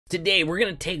Today, we're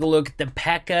going to take a look at the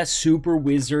PEKKA Super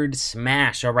Wizard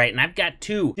Smash, alright? And I've got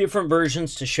two different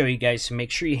versions to show you guys, so make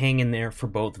sure you hang in there for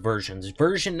both versions.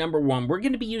 Version number one, we're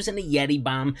going to be using a Yeti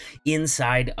Bomb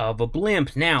inside of a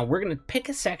blimp. Now, we're going to pick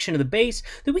a section of the base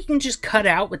that we can just cut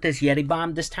out with this Yeti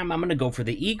Bomb. This time, I'm going to go for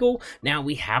the Eagle. Now,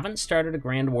 we haven't started a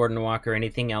Grand Warden Walk or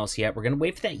anything else yet. We're going to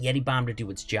wait for that Yeti Bomb to do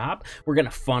its job. We're going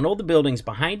to funnel the buildings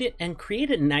behind it and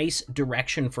create a nice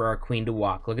direction for our Queen to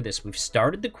walk. Look at this. We've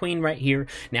started the Queen right here.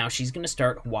 Now she's going to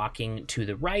start walking to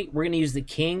the right. We're going to use the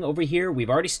King over here. We've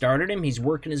already started him. He's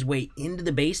working his way into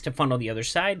the base to funnel the other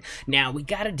side. Now we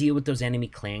got to deal with those enemy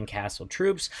clan castle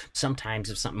troops.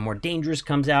 Sometimes if something more dangerous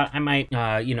comes out, I might,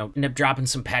 end up dropping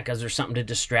some P.E.K.K.A.s or something to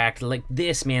distract. Like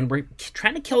this, man, we're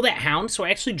trying to kill that hound, so I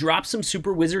actually dropped some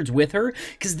super wizards with her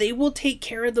because they will take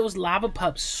care of those lava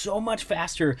pups so much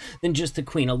faster than just the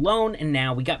Queen alone. And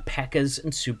now we got P.E.K.K.A.s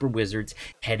and super wizards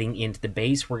heading into the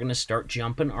base. We're going to start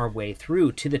jumping our way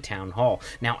through to the town hall.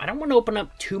 Now, I don't want to open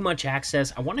up too much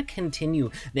access. I want to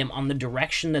continue them on the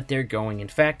direction that they're going. In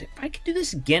fact, if I could do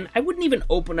this again, I wouldn't even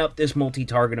open up this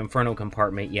multi-target inferno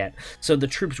compartment yet, so the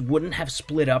troops wouldn't have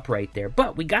split up right there.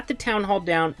 But we got the town hall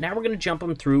down. Now we're going to jump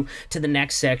them through to the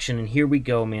next section, and here we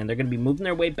go, man. They're going to be moving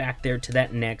their way back there to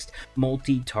that next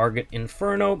multi-target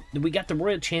inferno. We got the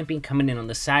royal champion coming in on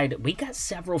the side. We got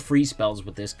several free spells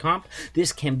with this comp.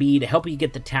 This can be to help you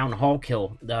get the town hall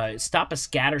kill, stop a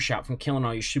scatter shot from killing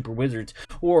all your super wizards,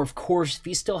 or of course, if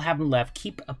you still have them left,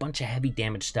 keep a bunch of heavy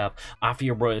damage stuff off of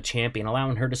your royal champion,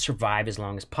 allowing her to survive as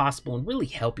long as possible and really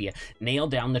help you nail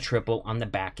down the triple on the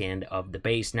back end of the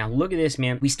base. Now look at this,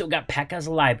 man. We still got P.E.K.K.A.s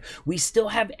alive. We still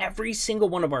have every single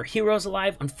one of our heroes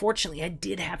alive. Unfortunately, I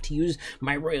did have to use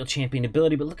my royal champion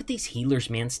ability, but look at these healers,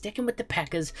 man, sticking with the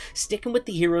P.E.K.K.A.s, sticking with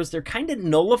the heroes. They're kind of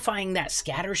nullifying that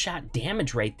scatter shot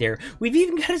damage right there. We've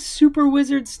even got a super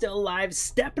wizard still alive,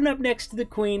 stepping up next to the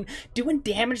Queen, doing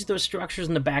damage to those structures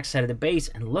on the backside of the base.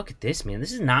 And look at this, man.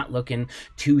 This is not looking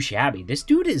too shabby. This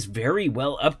dude is very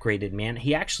well upgraded, man.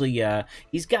 He actually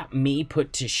he's got me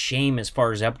put to shame as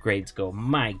far as upgrades go.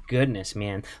 My goodness,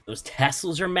 man. Those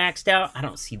Teslas are maxed out. I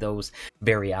don't see those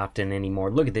very often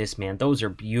anymore. Look at this, man. Those are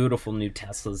beautiful new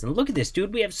Teslas. And look at this,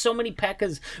 dude. We have so many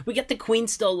P.E.K.K.A.s. We got the Queen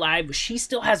still alive. She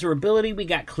still has her ability. We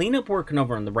got cleanup working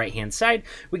over on the right-hand side.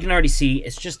 We can already see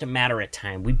it's just a matter of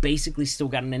time. We basically still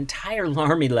got an entire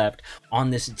army left on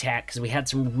this attack because we had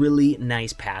some really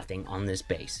nice pathing on this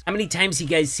base. How many times you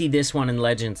guys see this one in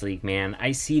Legends League, man?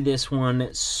 I see this one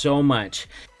so much.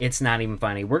 It's not even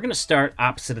funny. We're going to start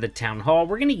opposite of the town hall.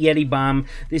 We're going to Yeti Bomb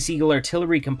this Eagle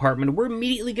artillery compartment. We're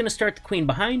immediately going to start the Queen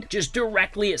behind, just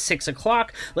directly at 6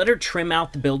 o'clock. Let her trim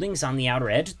out the buildings on the outer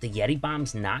edge. The Yeti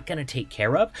Bomb's not going to take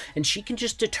care of, and she can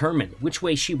just determine which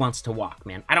way she wants to walk,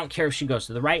 man. I don't care if she goes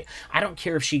to the right. I don't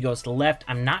care if she goes to the left.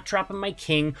 I'm not dropping my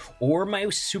King or my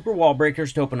super wall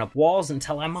breakers to open up walls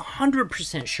until I'm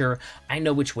 100% sure I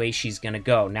know which way she's going to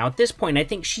go. Now, at this point, I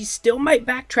think she still might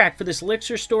backtrack for this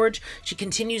elixir storage. She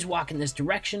continues walking this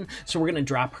direction, so we're going to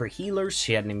drop her healers.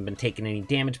 She hadn't even been taking any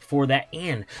damage before that,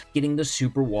 and getting the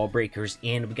super wall breakers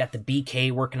in. We got the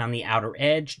BK working on the outer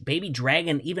edge, Baby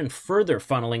Dragon even further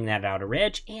funneling that outer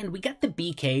edge, and we got the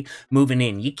BK moving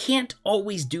in. You can't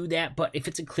always do that, but if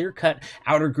it's a clear-cut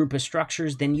outer group of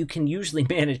structures, then you can usually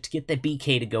manage to get the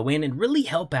BK to go in and really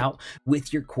help out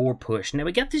with your core push. Now,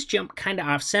 we got this jump kind of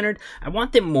off-centered. I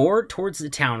want them more towards the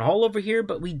town hall over here,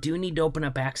 but we do need to open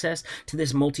up access to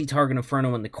this multi-target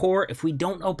inferno in the core. If we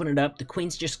don't open it up, the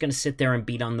Queen's just going to sit there and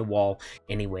beat on the wall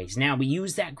anyways. Now, we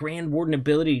use that Grand Warden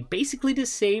ability basically to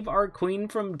save our Queen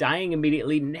from dying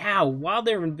immediately. Now, while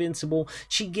they're invincible,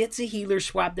 she gets a healer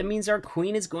swap. That means our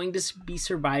Queen is going to be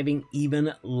surviving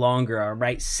even longer. All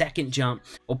right, second jump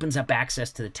opens up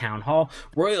access to the town hall.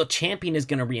 Royal Champion is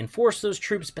going to reinforce those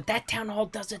troops, but that town hall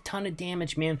does a ton of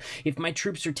damage, man. If my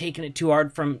troops are taking it too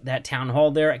hard from that town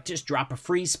hall there, I just drop a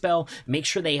freeze spell, make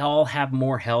sure they all have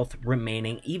more health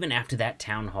remaining even after that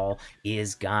town hall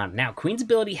is gone. Now, Queen's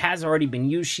ability has already been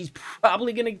used. She's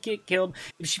probably going to get killed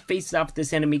if she faces off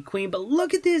this enemy Queen, but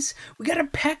look at this. We got a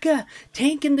P.E.K.K.A.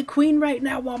 tanking the Queen right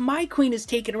now while my Queen is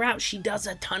taking her out. She does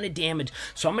a ton of damage,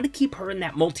 so I'm going to keep her in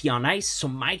that multi on ice so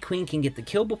my Queen can get the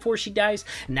kill before she dies,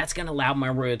 and that's going to allow my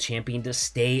Royal Champion to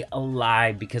stay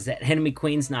alive because that enemy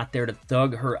Queen's not there to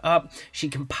thug her up. She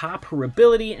can pop her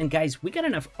ability, and guys, we got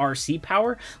enough RC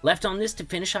power left on this to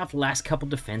finish off the last couple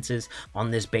defenses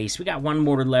on this base. We got one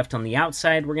mortar left on the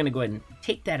outside. We're going to go ahead and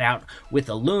take that out with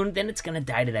a loon. Then it's going to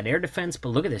die to that air defense. But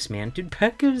look at this, man. Dude,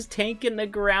 P.E.K.K.A's tanking the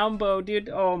ground bow, dude.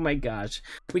 Oh my gosh.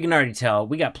 We can already tell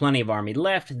we got plenty of army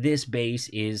left. This base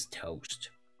is toast.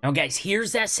 Now guys,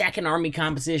 here's that second army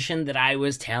composition that I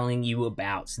was telling you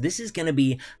about. So this is going to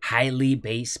be highly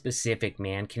base specific,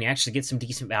 man. Can you actually get some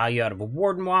decent value out of a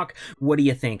Warden Walk? What do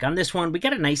you think? On this one, we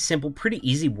got a nice, simple, pretty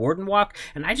easy Warden Walk,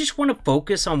 and I just want to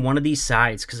focus on one of these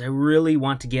sides because I really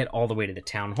want to get all the way to the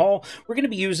Town Hall. We're going to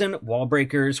be using wall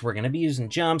breakers, we're going to be using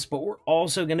jumps, but we're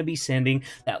also going to be sending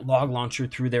that log launcher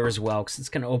through there as well because it's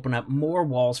going to open up more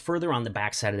walls further on the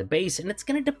backside of the base, and it's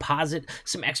going to deposit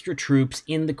some extra troops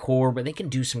in the core where they can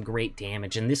do some great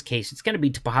damage. In this case, it's going to be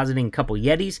depositing a couple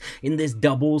Yetis in this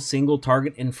double single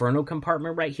target Inferno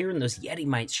compartment right here, and those Yeti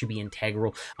mites should be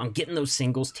integral on getting those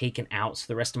singles taken out so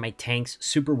the rest of my tanks,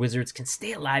 super wizards, can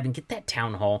stay alive and get that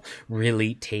Town Hall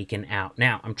really taken out.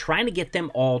 Now, I'm trying to get them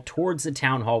all towards the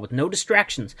Town Hall with no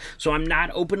distractions, so I'm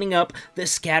not opening up the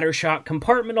scatter shot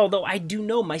compartment, although I do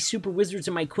know my super wizards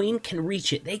and my queen can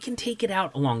reach it. They can take it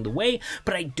out along the way,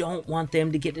 but I don't want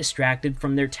them to get distracted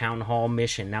from their Town Hall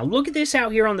mission. Now, look at this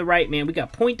out here on the right, man. We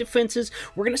got point defenses.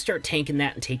 We're going to start tanking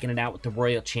that and taking it out with the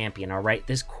Royal Champion, all right?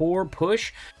 This core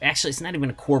push, actually, it's not even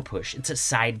a core push. It's a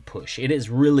side push. It is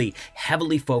really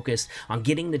heavily focused on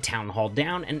getting the Town Hall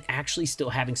down and actually still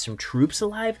having some troops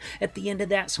alive at the end of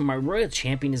that. So my Royal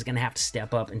Champion is going to have to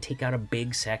step up and take out a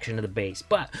big section of the base.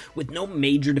 But with no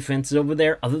major defenses over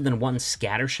there other than one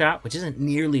scatter shot, which isn't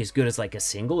nearly as good as like a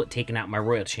single at taking out my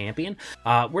Royal Champion,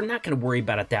 we're not going to worry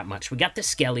about it that much. We got the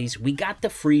Skellies, we got the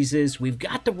Freezes, we've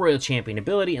got the Royal Champion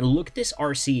ability, and look at this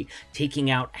RC taking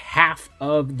out half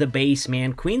of the base,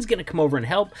 man. Queen's gonna come over and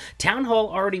help. Town Hall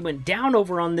already went down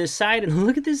over on this side, and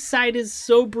look at this side is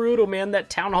so brutal, man. That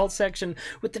Town Hall section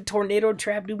with the tornado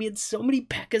trap, dude, we had so many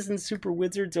Pekkas and super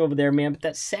wizards over there, man, but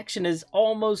that section is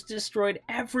almost destroyed.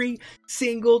 Every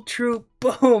single troop,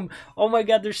 boom. Oh my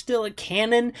god, there's still a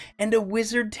cannon and a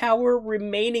wizard tower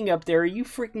remaining up there. Are you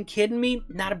freaking kidding me?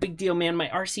 Not a big deal, man. My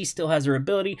RC still has her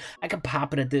ability. I can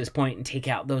pop it at this point and take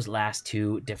out those last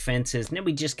two defenses. And then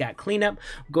we just got cleanup.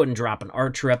 We'll go ahead and drop an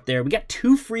archer up there. We got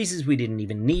two freezes we didn't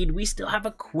even need. We still have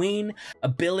a queen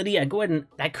ability.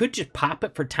 I could just pop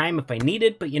it for time if I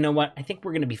needed, but you know what? I think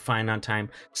we're going to be fine on time.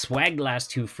 Swag the last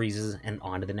two freezes and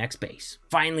on to the next base.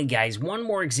 Finally, guys, one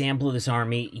more example of this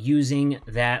army using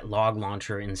that log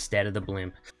launcher instead of the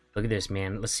blimp. Look at this,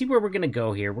 man. Let's see where we're going to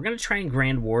go here. We're going to try and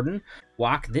Grand Warden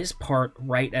walk this part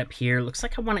right up here. Looks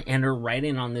like I want to enter right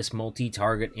in on this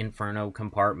multi-target Inferno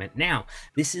compartment. Now,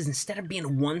 this is instead of being a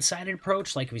one-sided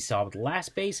approach like we saw with the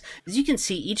last base, as you can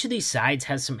see, each of these sides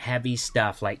has some heavy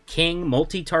stuff like King,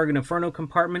 multi-target Inferno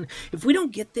compartment. If we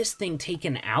don't get this thing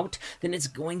taken out, then it's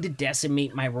going to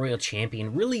decimate my Royal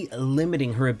Champion, really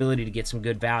limiting her ability to get some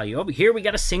good value. Over here, we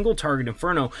got a single-target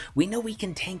Inferno. We know we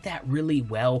can tank that really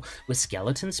well with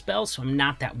skeleton spells, so I'm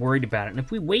not that worried about it. And if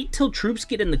we wait till troops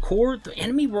get in the core, the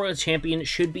enemy Royal Champion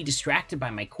should be distracted by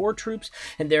my core troops,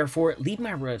 and therefore lead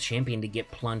my Royal Champion to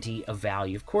get plenty of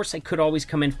value. Of course, I could always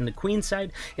come in from the Queen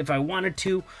side if I wanted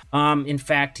to. In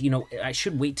fact, you know, I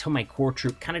should wait till my core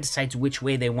troop kind of decides which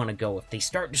way they want to go. If they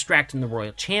start distracting the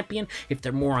Royal Champion, if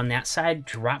they're more on that side,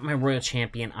 drop my Royal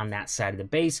Champion on that side of the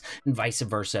base, and vice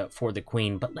versa for the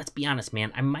Queen. But let's be honest,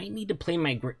 man, I might need to play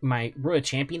my Royal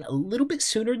Champion a little bit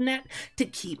sooner than that to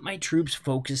keep my troops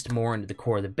focused more into the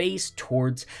core of the base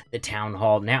towards the Town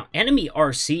Hall. Now, enemy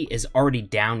RC is already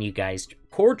down, you guys.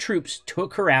 Core troops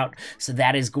took her out, so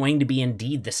that is going to be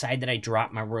indeed the side that I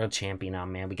dropped my Royal Champion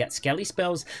on, man. We got Skelly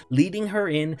spells leading her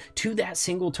in to that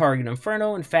single target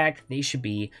Inferno. In fact, they should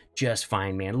be just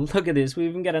fine, man. Look at this. We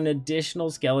even got an additional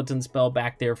skeleton spell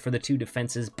back there for the two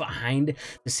defenses behind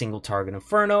the single target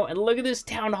Inferno. And look at this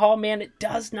Town Hall, man. It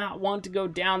does not want to go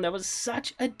down. That was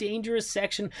such a dangerous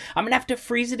section. I'm going to have to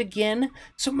freeze it again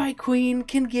so my queen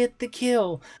can get the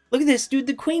kill. Look at this, dude.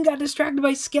 The queen got distracted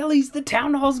by Skellies. The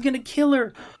Town Hall's going to kill her.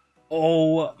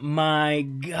 Oh my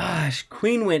gosh,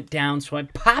 Queen went down, so I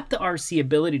popped the RC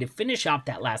ability to finish off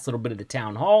that last little bit of the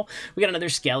Town Hall. We got another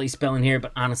Skelly spell in here,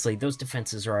 but honestly, those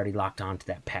defenses are already locked onto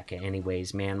that PEKKA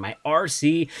anyways, man. My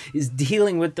RC is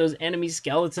dealing with those enemy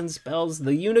skeleton spells.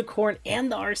 The Unicorn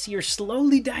and the RC are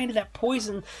slowly dying to that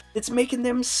poison. It's making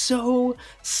them so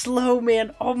slow,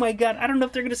 man. Oh my god, I don't know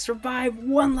if they're going to survive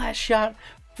one last shot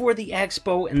for the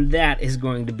Expo, and that is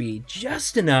going to be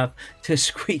just enough to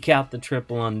squeak out the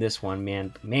triple on this one,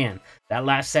 man. Man, that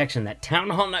last section, that Town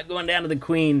Hall not going down to the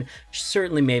Queen,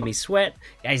 certainly made me sweat.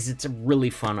 Guys, it's a really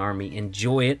fun army.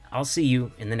 Enjoy it. I'll see you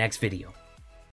in the next video.